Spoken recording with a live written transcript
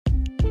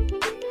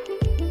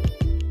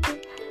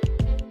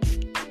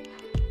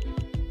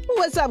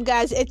What's up,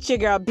 guys? It's your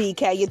girl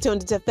BK. You're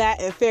tuned into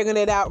Fat and Figuring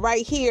It Out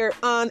right here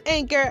on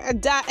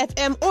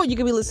Anchor.fm, or you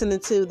can be listening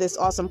to this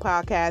awesome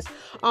podcast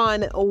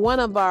on one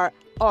of our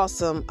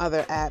awesome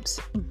other apps.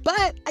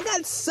 But I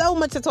got so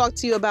much to talk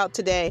to you about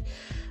today.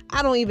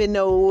 I don't even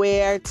know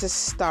where to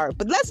start.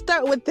 But let's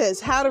start with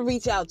this, how to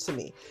reach out to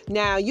me.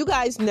 Now, you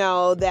guys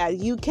know that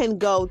you can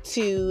go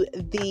to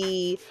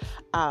the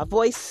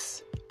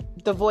voice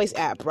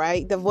app,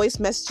 right? The voice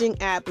messaging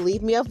app.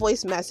 Leave me a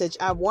voice message.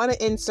 I want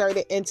to insert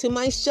it into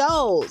my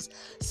shows.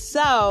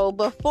 So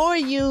before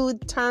you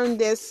turn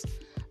this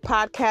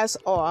podcast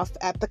off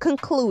at the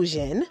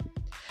conclusion,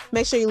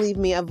 make sure you leave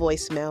me a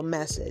voicemail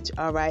message.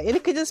 All right. And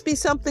it could just be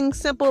something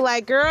simple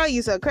like, girl,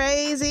 you so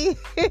crazy.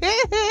 Or,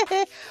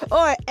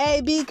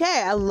 hey, BK,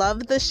 I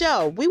love the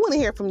show. We want to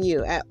hear from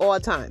you at all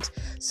times.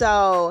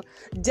 So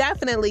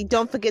definitely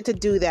don't forget to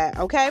do that.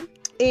 Okay.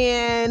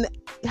 And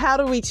how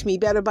to reach me,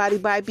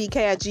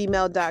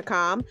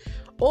 betterbodybybk@gmail.com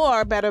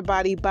or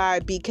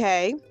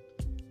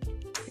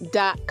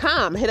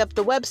betterbodybybk.com. Hit up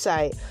the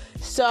website.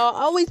 So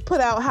I always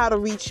put out how to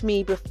reach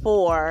me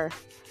before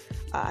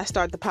I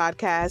start the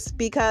podcast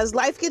because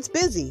life gets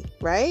busy,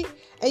 right?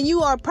 And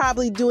you are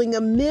probably doing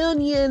a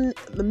million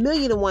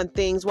and one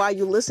things while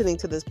you're listening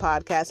to this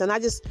podcast. And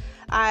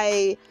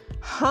I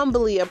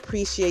humbly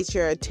appreciate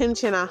your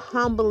attention. I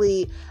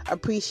humbly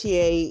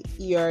appreciate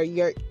your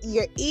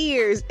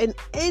ears in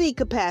any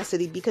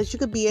capacity, because you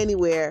could be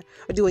anywhere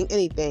or doing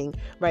anything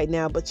right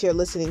now, but you're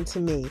listening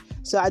to me.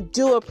 So I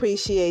do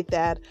appreciate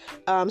that.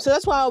 So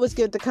that's why I always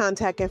give the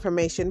contact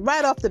information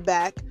right off the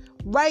back,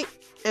 right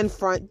in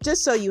front,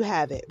 just so you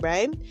have it,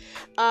 right?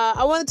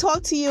 I want to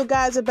talk to you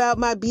guys about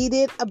my Beat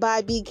It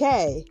by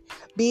BK.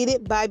 Beat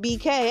It by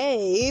BK.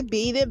 Hey,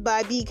 Beat It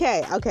by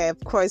BK. Okay, of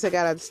course, I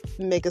gotta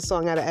make a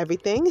song out of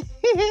everything.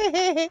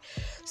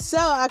 So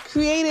I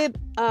created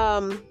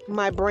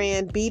my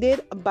brand Beat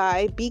It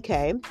by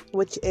BK,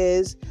 which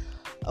is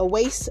a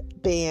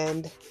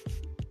waistband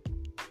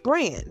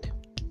brand,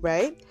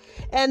 right?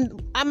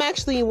 And I'm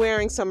actually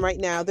wearing some right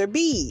now. They're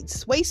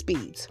beads, waist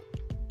beads.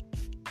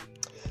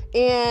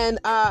 And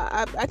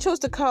I chose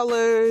the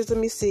colors, let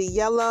me see,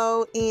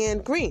 yellow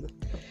and green.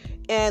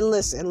 And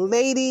listen,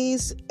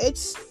 ladies,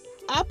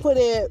 I put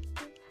it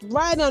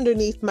right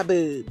underneath my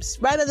boobs,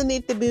 right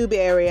underneath the boob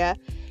area.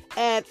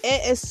 And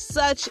it's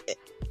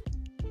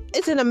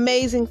an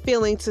amazing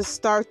feeling to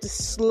start to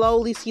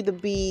slowly see the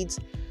beads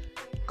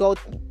go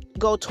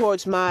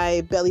towards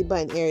my belly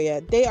button area.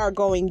 They are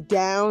going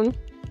down,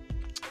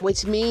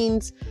 which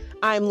means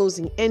I'm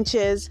losing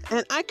inches.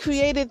 And I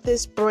created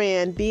this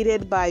brand, Beat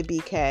It by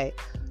BK,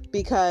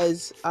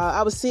 because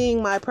I was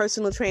seeing my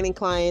personal training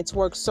clients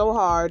work so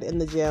hard in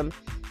the gym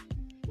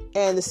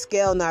and the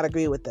scale not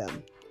agree with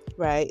them,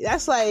 right?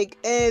 That's like,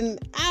 and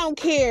I don't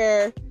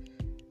care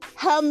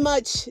how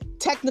much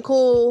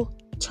technical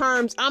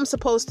terms I'm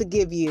supposed to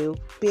give you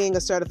being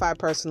a certified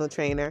personal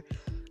trainer.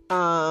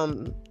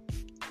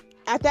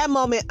 At that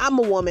moment, I'm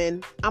a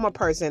woman, I'm a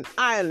person.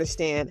 I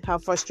understand how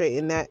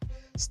frustrating that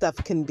stuff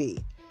can be.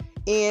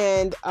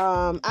 And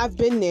I've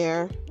been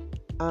there.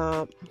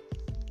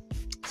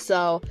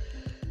 So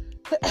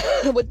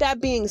with that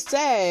being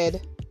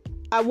said,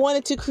 I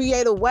wanted to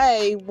create a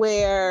way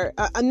where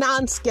a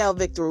non-scale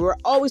victory. We're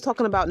always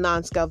talking about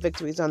non-scale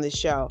victories on this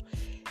show.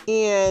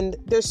 And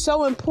they're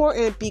so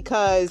important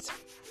because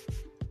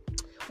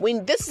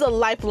this is a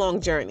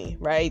lifelong journey,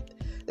 right?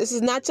 This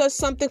is not just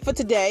something for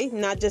today,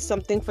 not just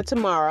something for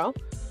tomorrow.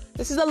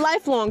 This is a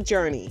lifelong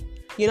journey.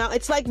 You know,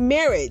 it's like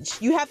marriage.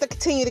 You have to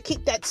continue to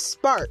keep that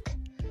spark.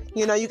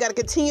 You know, you got to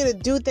continue to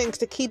do things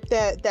to keep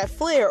that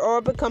flair, or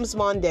it becomes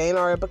mundane,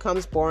 or it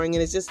becomes boring,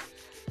 and it's just,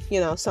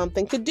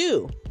 something to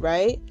do,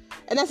 right?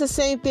 And that's the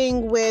same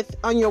thing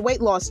on your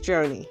weight loss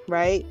journey,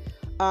 right?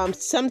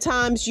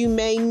 Sometimes you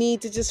may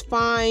need to just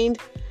find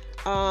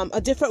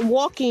a different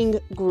walking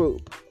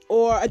group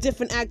or a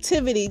different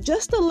activity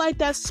just to light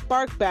that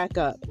spark back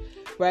up,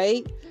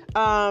 right?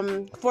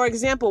 For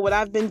example, what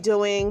I've been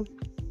doing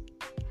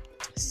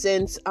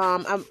since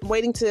I'm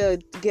waiting to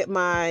get an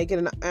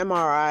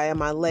MRI on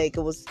my leg.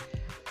 It was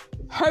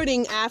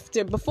hurting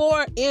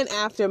before and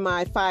after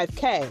my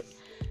 5K.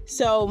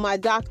 So my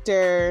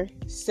doctor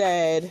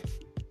said,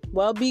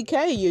 well,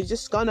 BK, you're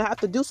just going to have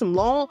to do some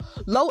low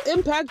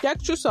impact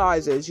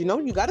exercises.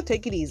 You got to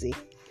take it easy.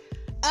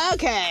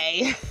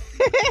 Okay.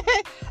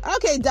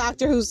 Okay,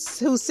 doctor who's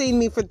seen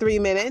me for 3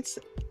 minutes.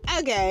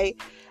 Okay.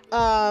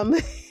 I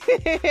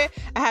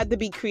had to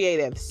be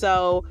creative.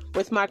 So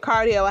with my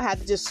cardio, I had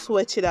to just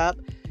switch it up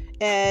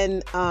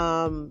and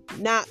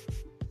not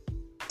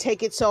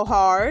take it so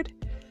hard,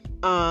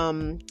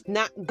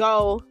 not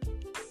go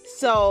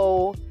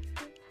so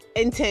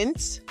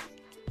intense.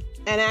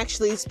 And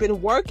actually, it's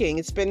been working.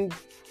 I've been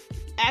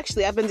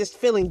just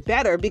feeling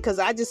better because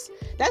that's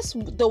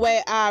the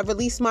way I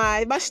release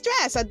my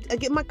stress. I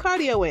get my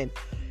cardio in.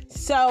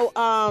 So,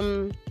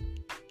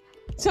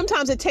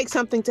 sometimes it takes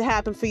something to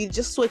happen for you to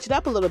just switch it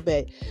up a little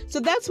bit. So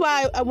that's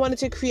why I wanted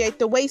to create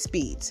the waist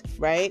beads,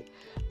 right?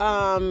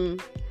 I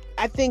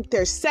think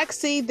they're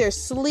sexy, they're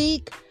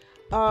sleek.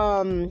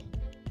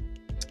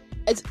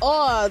 it's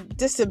all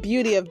just the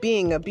beauty of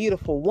being a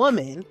beautiful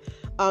woman.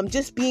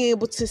 Just being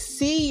able to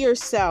see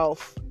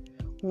yourself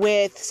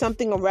with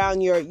something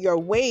around your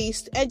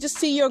waist and just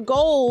see your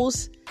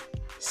goals.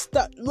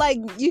 Like,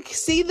 you can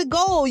see the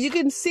goal. You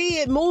can see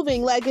it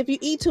moving. Like, if you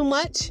eat too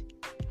much,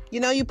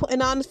 you're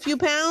putting on a few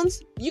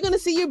pounds, you're going to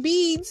see your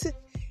beads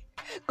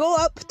go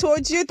up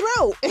towards your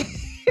throat.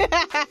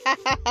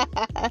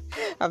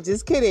 I'm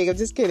just kidding. You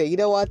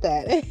don't want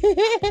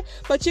that.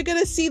 But you're going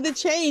to see the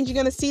change. You're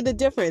going to see the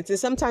difference. And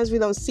sometimes we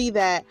don't see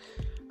that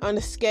on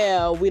the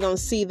scale. We don't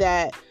see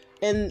that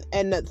in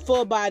the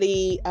full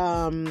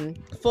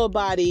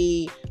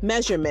body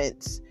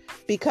measurements,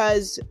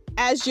 because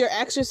as you're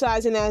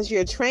exercising, as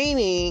you're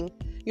training,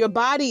 your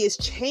body is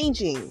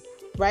changing,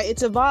 right?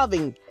 It's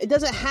evolving. It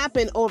doesn't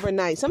happen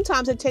overnight.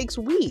 Sometimes it takes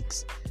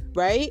weeks,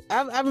 right?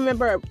 I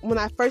remember when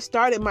I first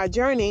started my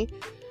journey,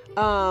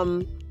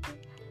 I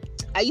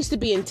used to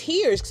be in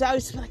tears because I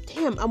was like,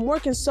 damn, I'm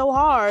working so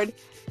hard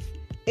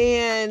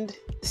and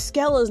the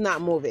scale is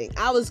not moving.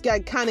 I was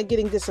kind of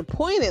getting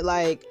disappointed,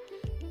 like,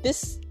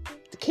 this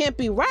can't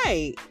be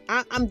right.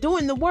 I'm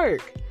doing the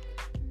work.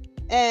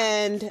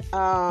 And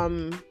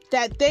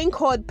that thing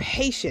called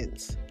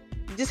patience.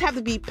 You just have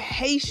to be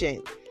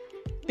patient,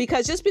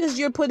 because just because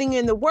you're putting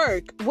in the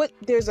work,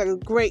 there's a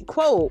great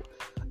quote.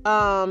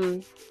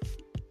 A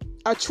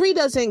tree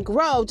doesn't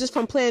grow just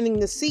from planting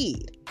the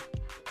seed.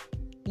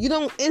 You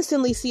don't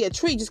instantly see a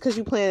tree just because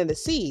you planted a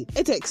seed.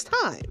 It takes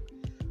time,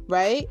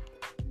 right?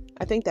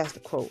 I think that's the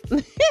quote.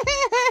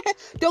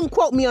 Don't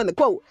quote me on the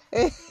quote.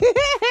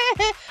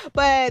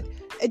 But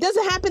it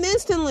doesn't happen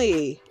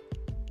instantly,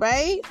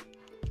 right?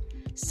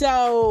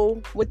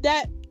 So with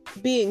that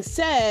being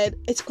said,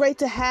 it's great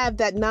to have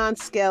that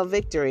non-scale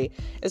victory.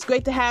 It's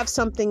great to have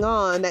something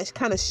on that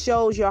kind of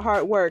shows your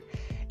hard work,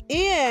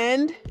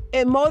 and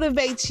it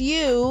motivates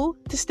you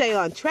to stay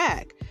on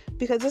track,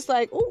 because it's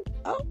like,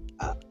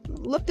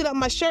 lifted up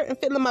my shirt and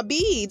feeling my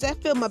beads. I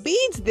feel my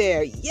beads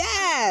there.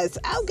 Yes.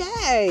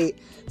 Okay.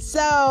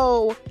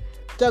 So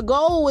the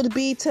goal would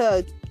be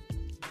to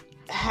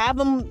have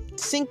them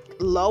sink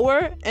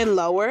lower and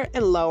lower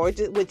and lower,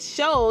 which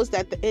shows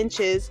that the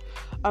inches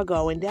are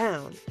going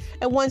down.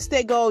 And once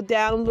they go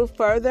down a little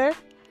further,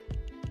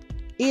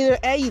 either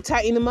A, you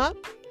tighten them up,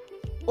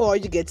 or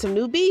you get some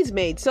new beads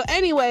made. So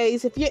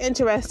anyways, if you're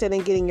interested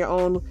in getting your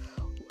own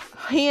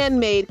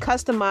handmade,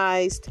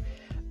 customized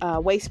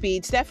waist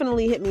beads,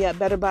 definitely hit me up,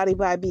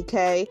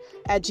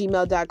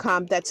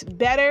 betterbodybybk@gmail.com. That's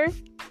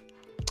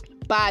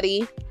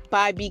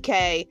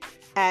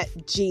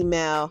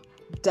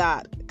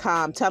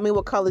betterbodybybk@gmail.com. Tell me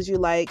what colors you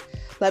like.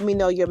 Let me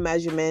know your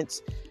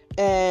measurements.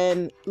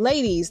 And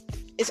ladies,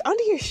 it's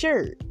under your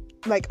shirt,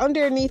 like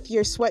underneath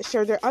your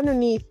sweatshirt, or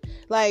underneath,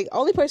 like,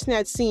 only person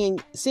that's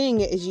seeing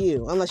it is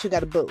you, unless you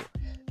got a boo.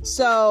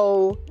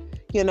 So,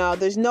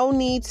 there's no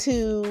need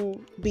to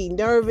be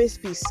nervous,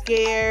 be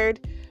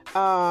scared.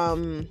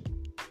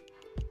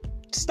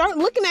 Start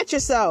looking at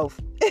yourself.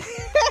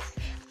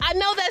 I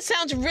know that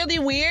sounds really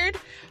weird,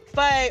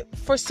 but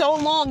for so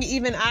long,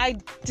 even I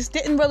just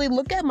didn't really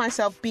look at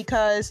myself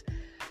because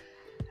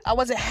I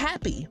wasn't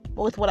happy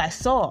with what I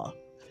saw.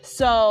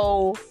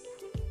 So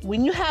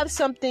when you have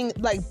something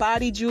like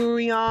body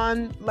jewelry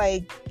on,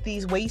 like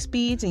these waist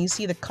beads, and you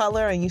see the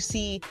color and you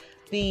see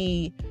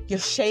your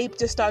shape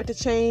just start to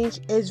change,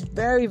 it's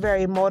very,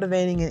 very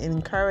motivating and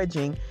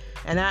encouraging.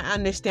 And I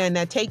understand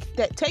that. Take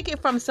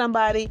it from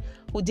somebody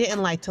who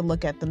didn't like to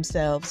look at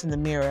themselves in the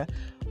mirror,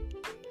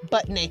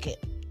 butt naked,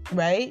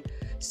 right?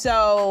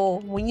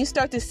 So when you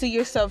start to see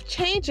yourself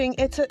changing,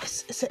 it's an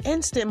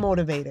instant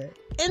motivator.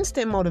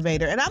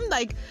 And I'm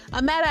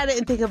mad I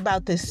didn't think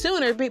about this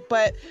sooner,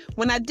 but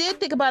when I did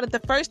think about it the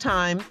first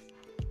time,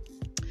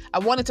 I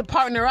wanted to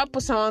partner up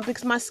with someone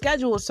because my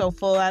schedule was so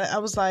full. I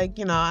was like,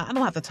 I don't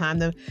have the time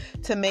to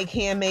make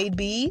handmade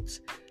beads,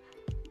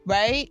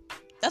 right?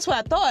 That's what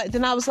I thought.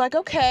 Then I was like,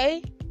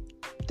 okay,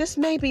 this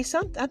may be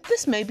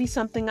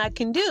something I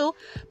can do,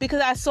 because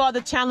I saw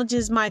the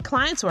challenges my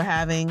clients were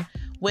having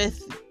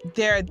with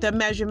the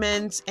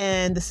measurements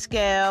and the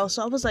scale.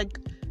 So I was like,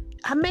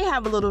 I may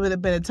have a little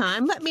bit of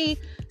time. Let me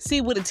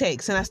see what it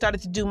takes. And I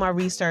started to do my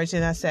research,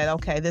 and I said,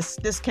 okay,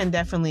 this can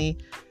definitely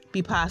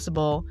be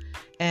possible.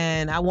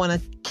 And I want to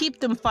keep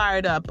them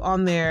fired up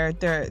on their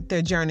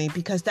journey,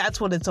 because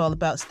that's what it's all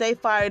about. Stay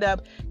fired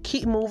up,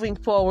 keep moving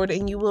forward,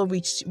 and you will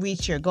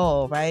reach your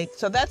goal, right?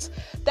 So that's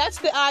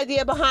the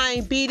idea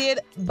behind Beat It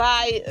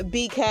by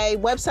BK.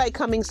 Website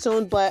coming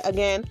soon, but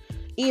again,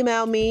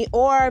 email me,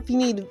 or if you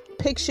need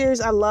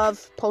pictures, I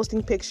love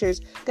posting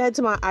pictures, go ahead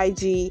to my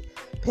IG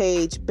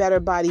page, Better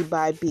Body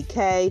by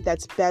BK.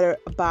 That's Better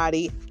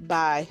Body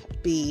by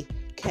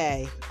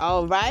BK.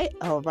 All right.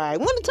 I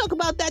want to talk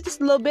about that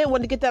just a little bit. I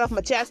want to get that off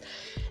my chest.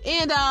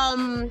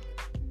 And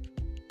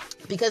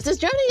because this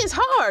journey is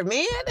hard,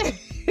 man.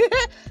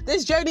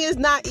 This journey is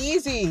not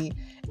easy.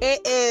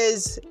 It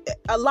is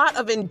a lot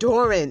of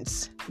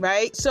endurance,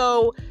 right?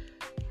 So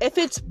if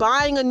it's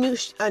buying a new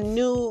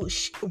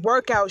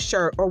workout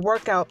shirt or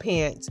workout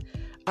pants,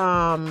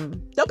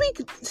 Don't be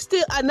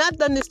still, I've not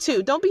done this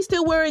too. Don't be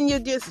still wearing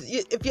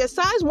if you're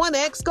size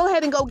 1X, go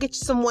ahead and go get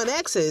you some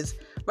 1Xs,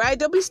 right?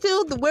 Don't be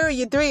still wearing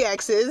your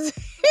 3Xs.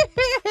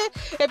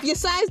 If your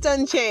size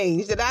doesn't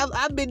change, and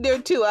I've been there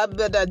too. I've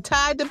done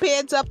tied the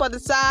pants up on the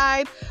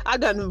side.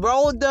 I've done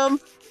rolled them,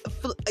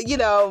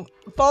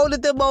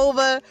 folded them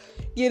over.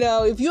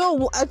 If you're a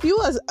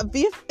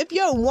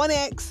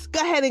 1X, go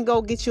ahead and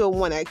go get you a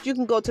 1X. You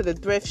can go to the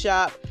thrift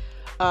shop.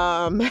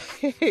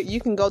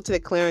 You can go to the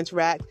clearance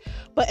rack,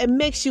 but it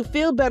makes you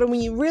feel better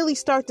when you really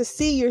start to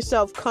see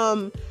yourself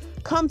come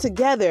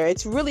together.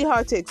 It's really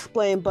hard to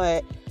explain,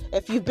 but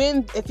if you've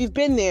been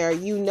there,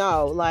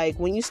 like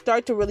when you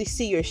start to really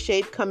see your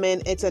shape come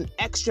in, it's an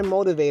extra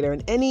motivator.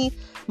 And any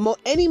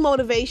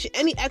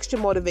extra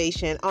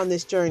motivation on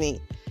this journey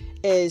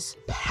is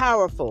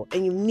powerful,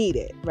 and you need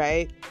it,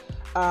 right?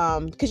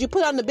 Because you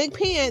put on the big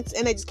pants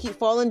and they just keep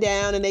falling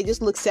down, and they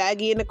just look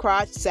saggy in the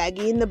crotch,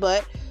 saggy in the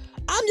butt.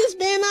 I'm just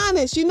being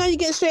honest. You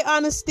get straight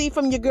honesty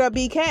from your girl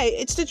BK.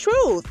 It's the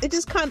truth. It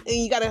just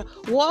you gotta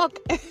walk.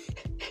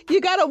 You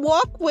gotta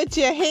walk with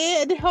your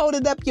head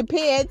holding up your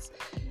pants.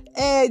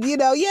 And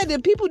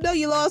the people know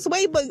you lost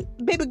weight, but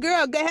baby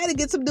girl, go ahead and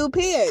get some new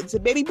pants.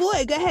 Baby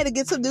boy, go ahead and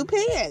get some new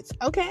pants.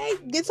 Okay?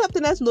 Get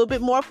something that's a little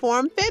bit more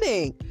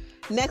form-fitting.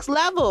 Next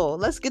level.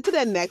 Let's get to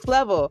that next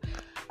level.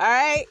 All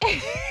right?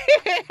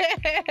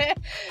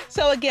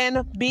 So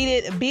again,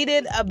 beat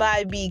it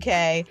by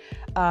BK.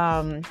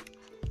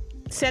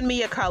 Send me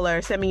your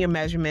color, send me your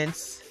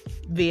measurements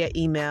via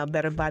email,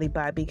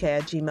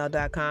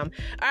 betterbodybybk@gmail.com.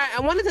 All right,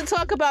 I wanted to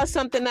talk about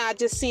something that I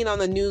just seen on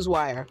the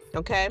newswire,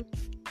 okay?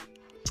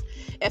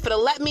 If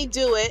it'll let me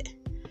do it,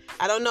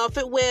 I don't know if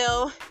it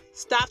will.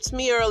 Stopped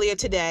me earlier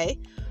today,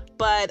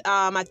 but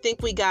I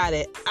think we got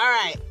it. All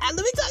right,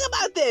 let me talk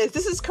about this.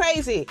 This is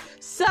crazy.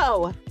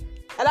 So,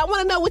 and I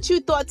want to know what you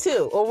thought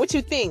too, or what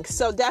you think.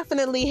 So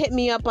definitely hit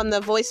me up on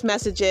the voice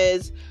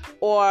messages,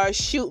 or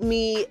shoot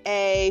me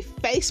a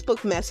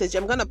Facebook message.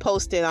 I'm going to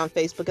post it on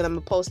Facebook, and I'm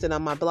going to post it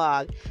on my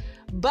blog.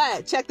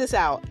 But check this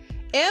out.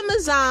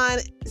 Amazon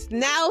is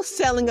now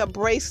selling a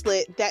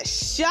bracelet that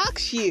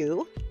shocks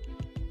you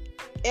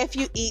if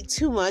you eat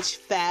too much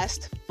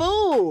fast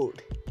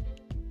food.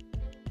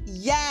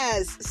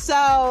 Yes.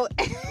 So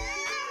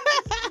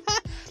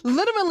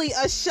literally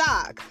a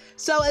shock.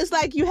 So it's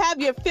like you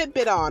have your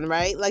Fitbit on,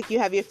 right? Like you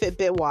have your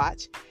Fitbit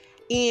watch.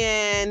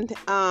 And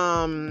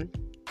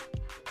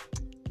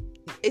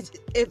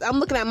if I'm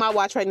looking at my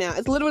watch right now,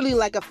 it's literally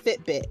like a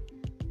Fitbit,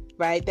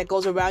 right? That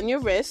goes around your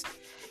wrist.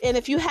 And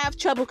if you have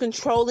trouble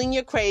controlling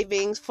your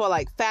cravings for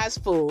like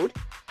fast food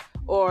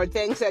or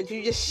things that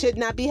you just should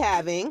not be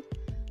having,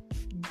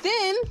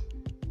 then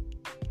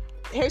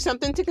here's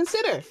something to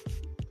consider.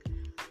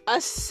 A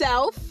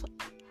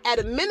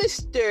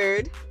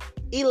self-administered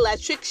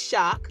electric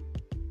shock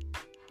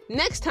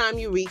next time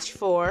you reach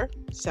for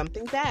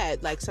something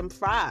bad, like some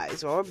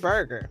fries or a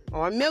burger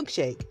or a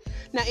milkshake.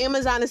 Now,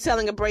 Amazon is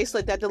selling a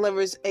bracelet that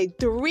delivers a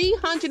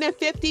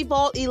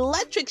 350-volt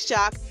electric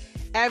shock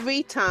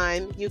every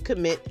time you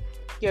commit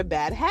your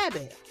bad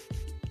habit.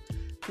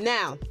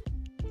 Now,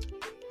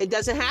 it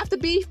doesn't have to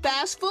be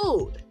fast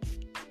food.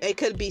 It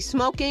could be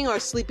smoking or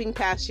sleeping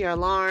past your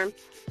alarm.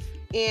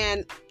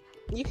 And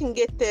you can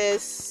get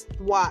this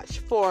watch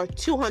for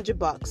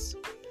 $200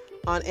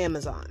 on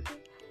Amazon.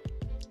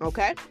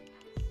 Okay?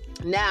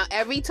 Now,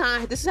 every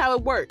time, this is how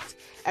it works.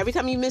 Every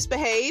time you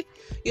misbehave,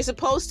 you're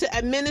supposed to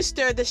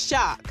administer the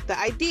shock. The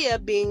idea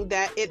being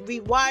that it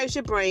rewires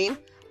your brain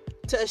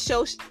to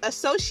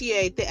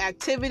associate the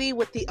activity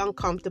with the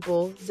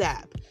uncomfortable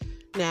zap.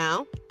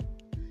 Now,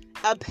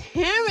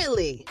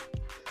 apparently,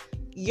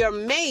 your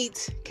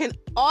mate can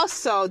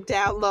also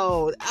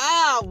download.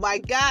 Oh my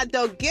God,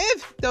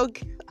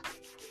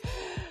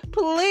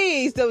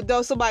 please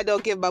don't somebody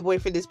don't give my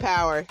boyfriend this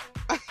power.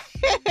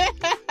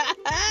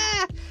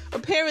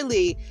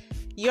 Apparently,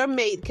 your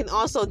mate can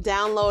also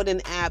download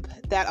an app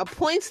that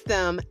appoints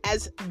them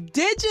as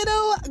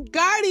digital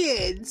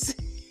guardians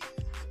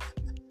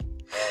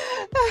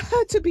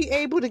to be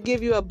able to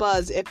give you a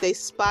buzz if they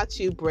spot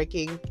you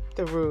breaking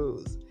the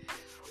rules.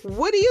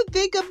 What do you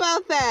think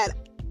about that?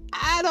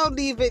 I don't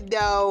even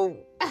know.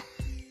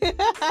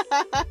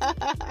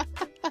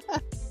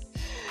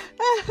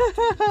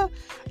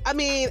 I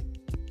mean,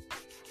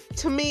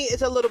 to me,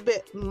 it's a little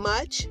bit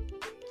much.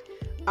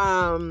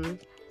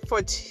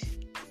 For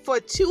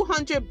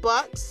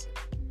 $200,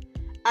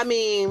 I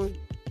mean,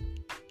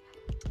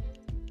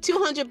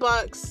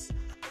 $200.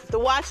 The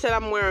watch that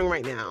I'm wearing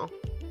right now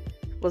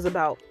was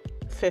about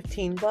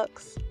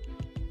 $15.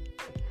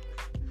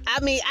 I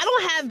mean, I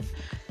don't have.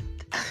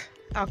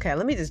 Okay,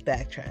 let me just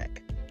backtrack.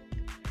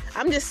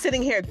 I'm just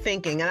sitting here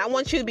thinking, and I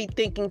want you to be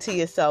thinking to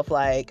yourself,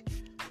 like,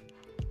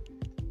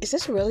 is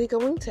this really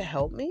going to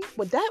help me?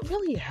 Would that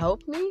really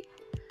help me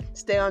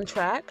stay on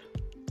track?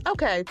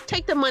 Okay,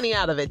 take the money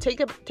out of it. Take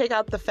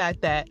out the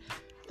fact that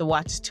the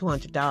watch is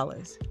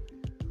 $200.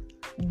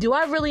 Do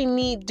I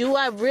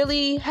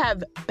really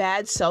have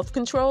bad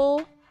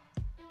self-control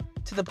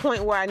to the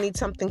point where I need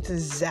something to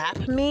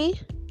zap me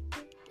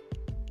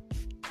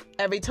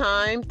every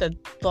time the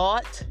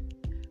thought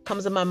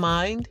comes in my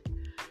mind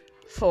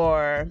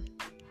for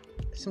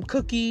some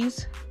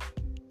cookies,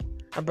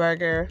 a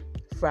burger,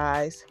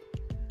 fries.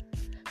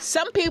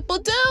 Some people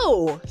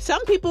do.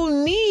 Some people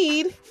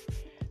need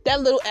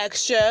that little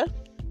extra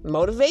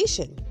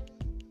motivation.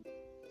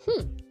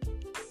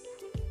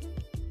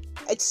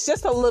 It's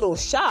just a little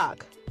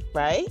shock,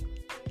 right?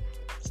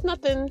 It's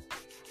nothing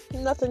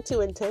too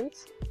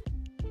intense.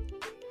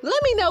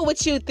 Let me know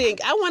what you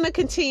think. I want to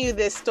continue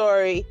this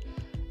story.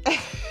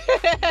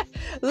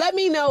 Let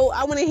me know.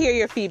 I want to hear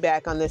your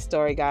feedback on this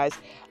story, guys.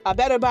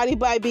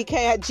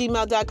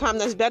 betterbodybybk@gmail.com.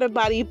 That's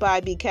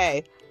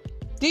betterbodybybk.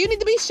 Do you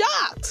need to be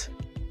shocked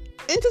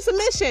into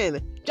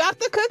submission? Drop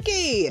the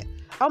cookie.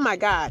 Oh my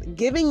God.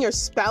 Giving your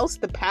spouse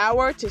the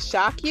power to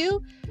shock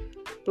you?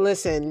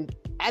 Listen,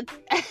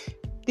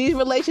 these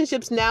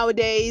relationships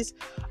nowadays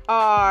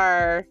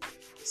are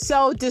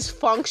so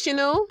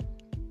dysfunctional.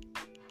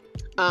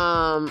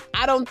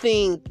 I don't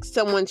think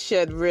someone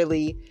should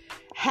really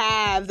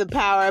have the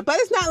power, but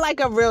it's not like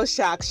a real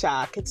shock.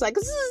 It's like,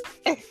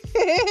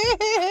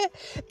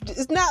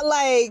 it's not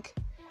like,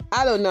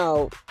 I don't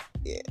know.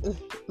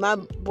 My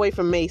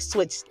boyfriend may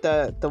switch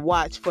the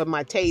watch for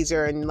my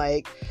taser and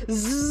like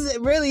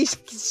really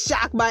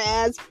shock my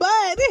ass,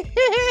 but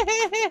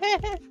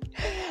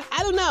I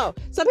don't know.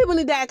 Some people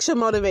need the extra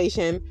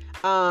motivation.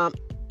 For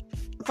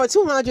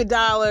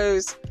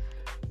 $200,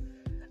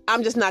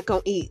 I'm just not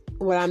gonna eat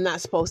what I'm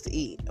not supposed to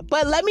eat.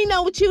 But let me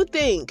know what you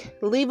think.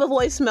 Leave a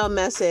voicemail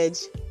message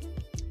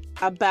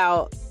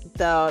about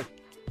the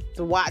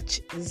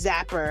watch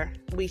zapper.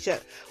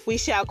 We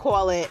shall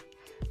call it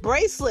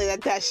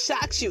bracelet that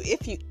shocks you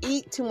if you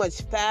eat too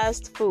much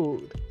fast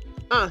food.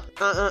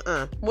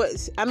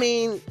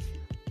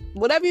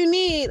 Whatever you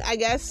need, I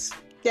guess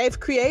they've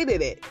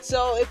created it.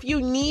 So if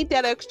you need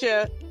that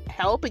extra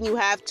help and you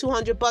have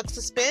 $200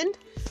 to spend,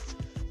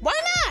 why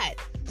not?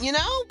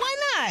 Why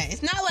not?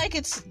 It's not like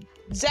it's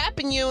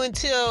zapping you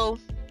until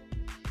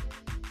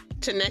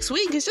to next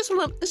week. It's just a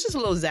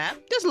little zap.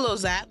 Just a little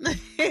zap.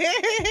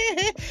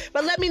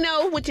 But let me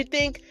know what you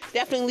think.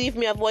 Definitely leave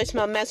me a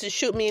voicemail message.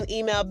 Shoot me an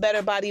email,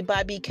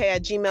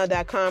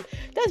 betterbodybybk@gmail.com.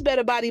 That's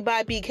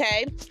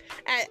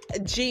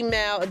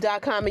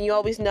betterbodybybk@gmail.com. And you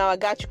always know I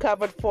got you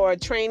covered for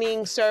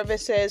training,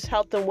 services,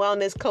 health and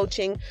wellness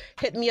coaching.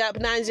 Hit me up,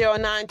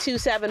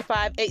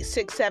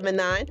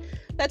 909-275-8679.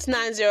 That's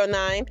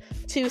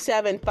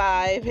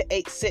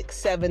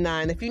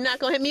 909-275-8679. If you're not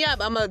going to hit me up,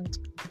 I'm going to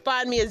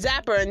find me a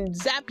zapper and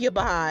zap you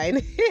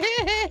behind.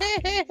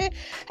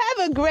 Have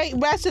a great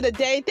rest of the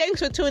day. Thanks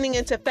for tuning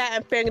into Fat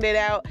and Figuring It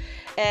Out.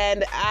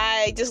 And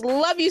I just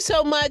love you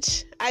so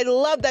much. I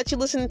love that you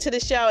listen to the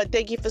show. And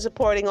thank you for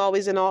supporting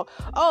always and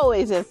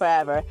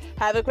forever.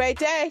 Have a great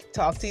day.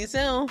 Talk to you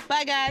soon.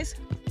 Bye, guys.